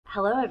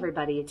Hello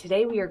everybody,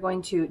 today we are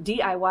going to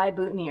DIY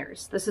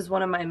boutonnieres. This is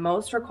one of my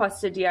most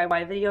requested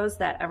DIY videos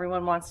that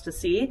everyone wants to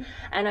see,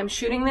 and I'm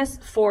shooting this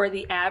for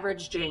the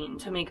average Jane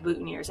to make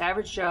boutonnieres.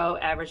 Average Joe,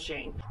 average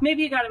Jane.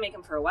 Maybe you gotta make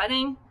them for a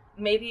wedding,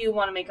 maybe you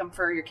wanna make them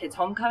for your kid's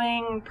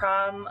homecoming,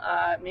 prom,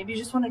 maybe you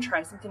just wanna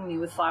try something new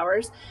with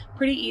flowers.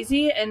 Pretty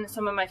easy, and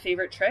some of my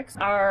favorite tricks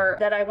are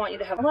that I want you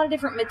to have a lot of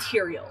different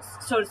materials,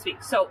 so to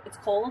speak. So it's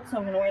cold, so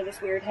I'm gonna wear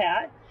this weird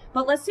hat.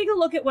 But let's take a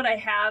look at what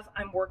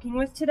I'm working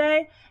with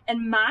today.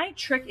 And my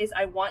trick is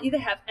I want you to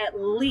have at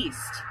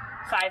least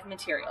 5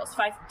 materials,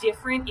 5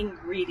 different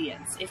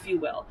ingredients, if you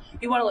will.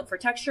 You wanna look for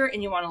texture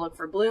and you wanna look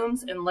for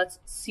blooms, and let's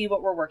see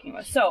what we're working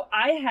with. So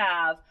I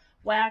have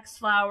wax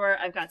flower,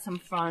 I've got some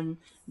fun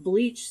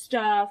bleach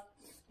stuff.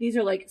 These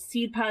are like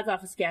seed pods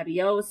off of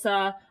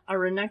scabiosa, a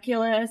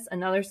ranunculus,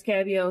 another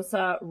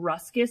scabiosa,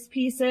 ruscus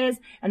pieces,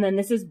 and then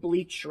this is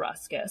bleached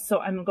ruscus. So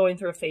I'm going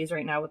through a phase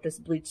right now with this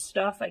bleached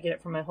stuff. I get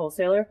it from my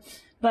wholesaler.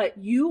 But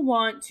you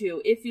want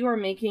to, if you are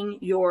making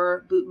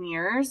your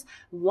boutonnieres,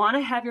 want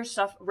to have your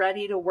stuff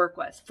ready to work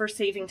with for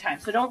saving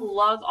time. So don't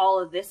lug all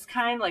of this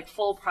kind, like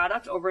full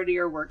product, over to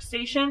your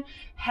workstation.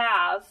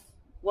 Have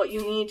what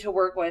you need to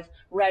work with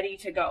ready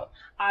to go.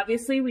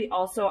 Obviously,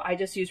 I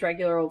just use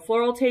regular old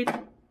floral tape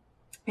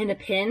and a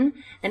pin,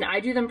 and I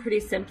do them pretty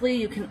simply.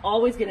 You can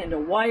always get into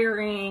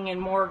wiring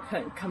and more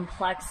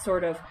complex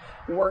sort of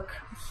work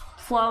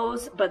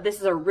flows, but this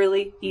is a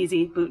really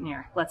easy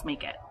boutonniere. Let's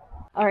make it.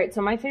 All right,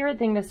 so my favorite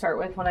thing to start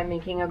with when I'm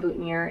making a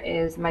boutonniere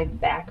is my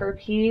backer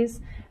piece.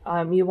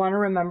 You want to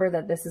remember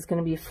that this is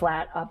going to be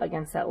flat up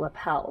against that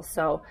lapel,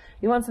 so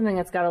you want something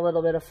that's got a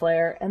little bit of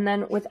flair. And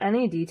then with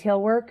any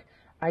detail work,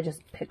 I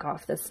just pick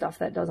off this stuff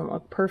that doesn't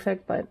look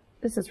perfect, but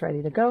this is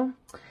ready to go.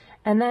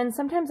 And then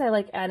sometimes I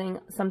like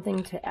adding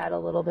something to add a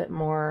little bit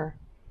more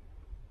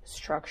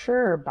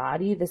structure or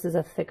body. This is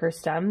a thicker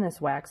stem, this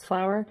wax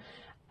flower.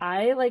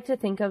 I like to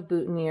think of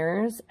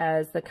boutonnieres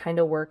as the kind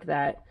of work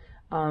that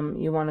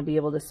you want to be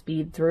able to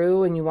speed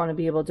through, and you want to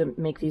be able to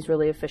make these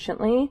really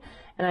efficiently.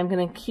 And I'm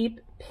going to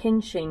keep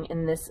pinching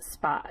in this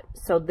spot.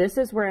 So this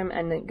is where I'm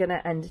going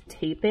to end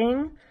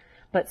taping.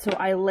 But so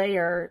I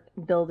layer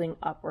building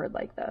upward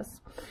like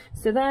this.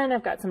 So then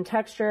I've got some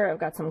texture, I've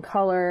got some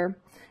color.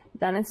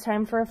 Then it's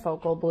time for a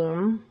focal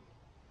bloom.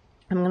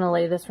 I'm going to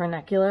lay this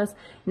ranunculus.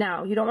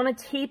 Now, you don't want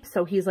to tape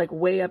so he's like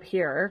way up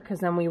here,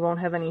 because then we won't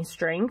have any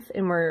strength,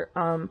 and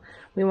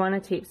we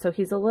want to tape so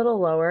he's a little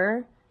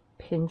lower.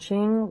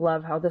 Pinching,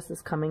 love how this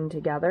is coming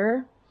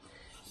together.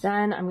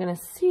 Then I'm going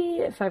to see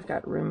if I've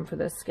got room for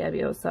this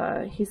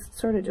scabiosa. He's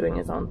sort of doing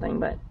his own thing,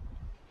 but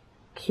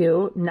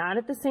cute. Not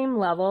at the same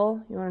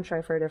level. You want to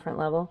try for a different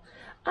level?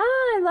 Ah,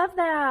 I love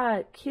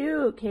that.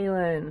 Cute,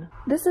 Kaylin.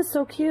 This is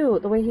so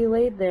cute, the way he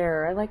laid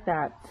there. I like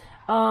that.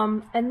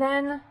 And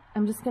then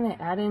I'm just going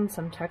to add in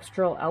some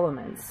textural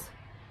elements.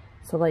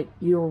 So like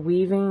you're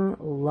weaving,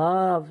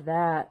 love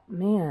that.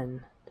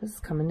 Man, this is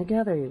coming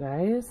together, you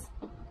guys.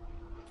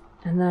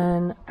 And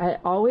then I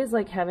always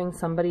like having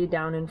somebody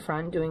down in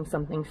front doing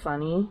something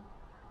funny.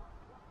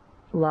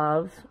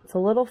 Love. It's a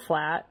little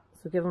flat,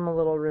 so give them a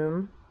little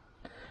room.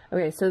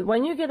 Okay, so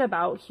when you get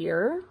about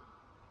here,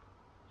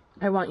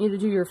 I want you to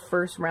do your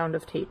first round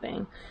of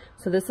taping.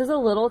 So this is a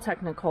little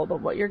technical,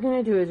 but what you're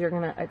going to do is you're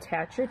going to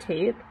attach your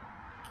tape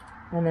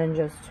and then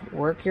just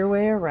work your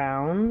way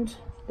around.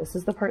 This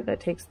is the part that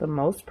takes the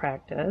most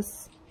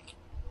practice.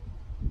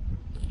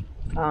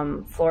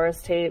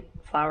 Florist tape,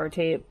 flower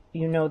tape,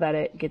 you know that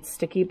it gets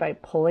sticky by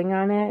pulling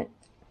on it.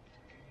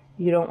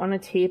 You don't want to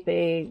tape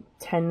a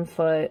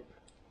 10-foot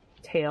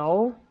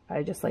tail.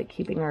 I just like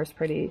keeping ours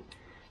pretty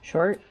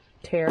short.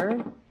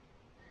 Tear.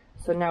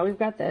 So now we've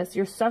got this.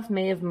 Your stuff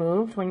may have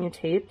moved when you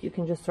taped. You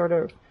can just sort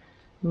of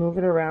move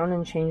it around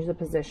and change the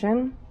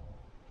position.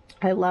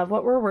 I love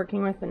what we're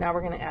working with, but now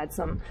we're going to add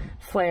some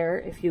flair,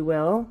 if you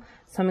will.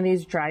 Some of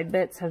these dried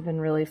bits have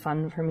been really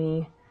fun for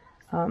me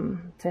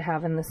to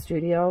have in the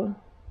studio.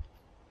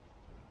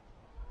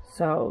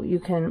 So you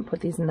can put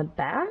these in the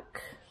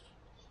back.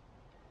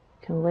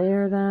 You can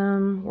layer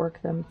them,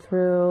 work them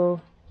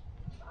through.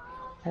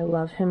 I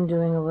love him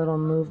doing a little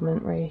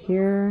movement right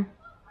here.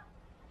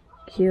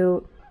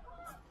 Cute.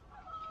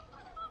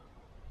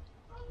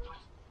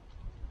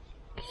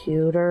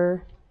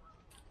 Cuter.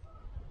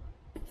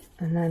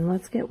 And then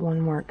let's get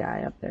one more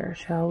guy up there,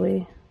 shall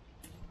we?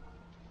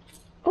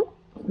 Oh,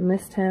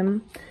 missed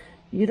him.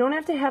 You don't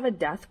have to have a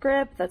death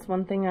grip. That's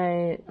one thing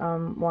I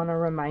want to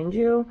remind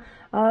you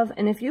of.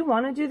 And if you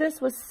want to do this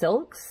with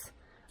silks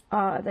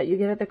that you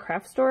get at the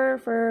craft store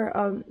for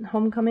a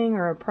homecoming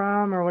or a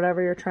prom or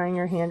whatever you're trying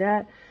your hand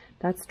at,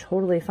 that's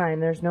totally fine.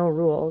 There's no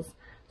rules.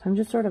 So I'm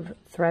just sort of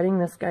threading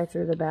this guy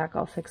through the back.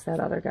 I'll fix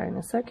that other guy in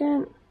a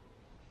second.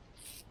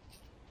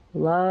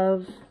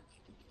 Love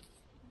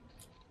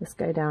this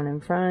guy down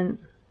in front.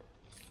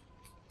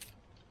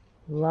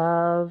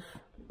 Love.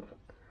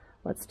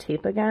 Let's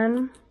tape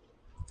again.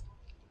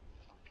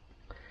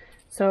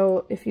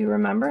 So if you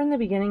remember in the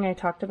beginning, I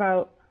talked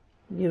about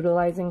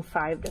utilizing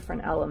 5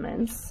 different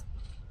elements.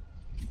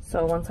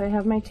 So once I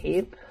have my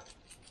tape,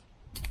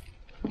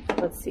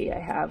 let's see, I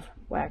have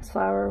wax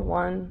flower,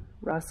 1,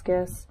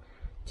 ruscus,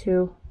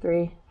 2,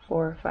 3,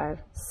 4, 5,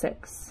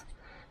 6.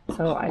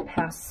 So I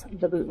passed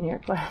the boutonniere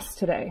class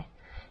today.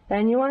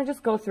 Then you want to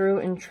just go through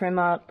and trim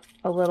up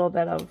a little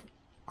bit of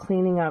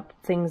cleaning up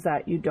things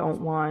that you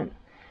don't want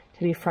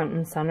to be front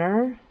and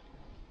center.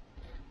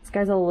 This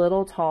guy's a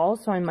little tall,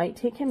 so I might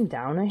take him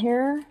down a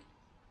hair.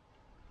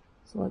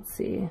 So let's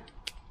see.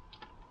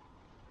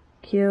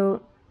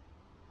 Cute.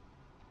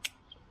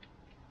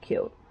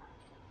 Cute.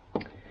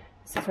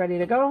 This is ready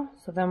to go.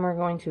 So then we're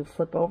going to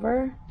flip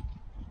over,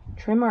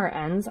 trim our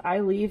ends. I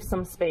leave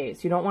some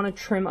space. You don't want to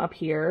trim up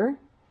here.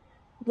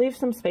 Leave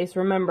some space.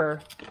 Remember,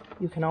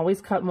 you can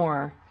always cut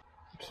more.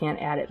 You can't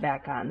add it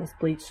back on. This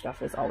bleach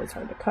stuff is always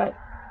hard to cut.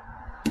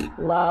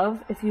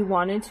 Love, if you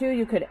wanted to,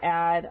 you could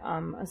add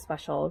a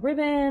special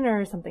ribbon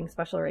or something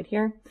special right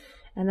here.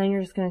 And then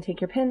you're just going to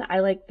take your pin. I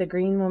like the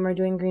green when we're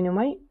doing green and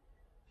white.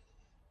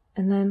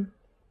 And then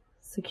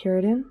secure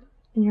it in,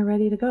 and you're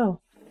ready to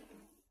go.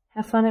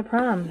 Have fun at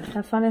prom.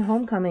 Have fun at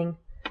homecoming.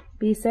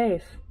 Be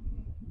safe.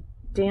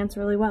 Dance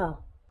really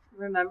well.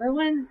 Remember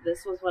when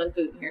this was what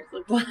boutonnieres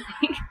looked like?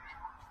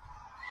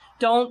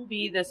 Don't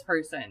be this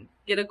person.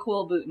 Get a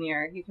cool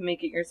boutonniere. You can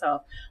make it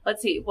yourself.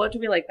 Let's see. What do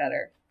we like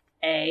better?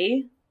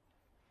 A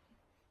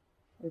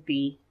or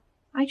B?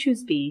 I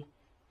choose B.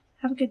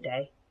 Have a good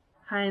day.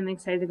 Hi, I'm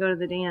excited to go to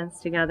the dance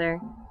together.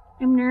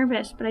 I'm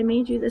nervous, but I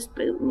made you this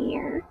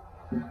boutonniere.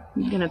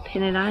 I'm gonna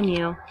pin it on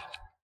you.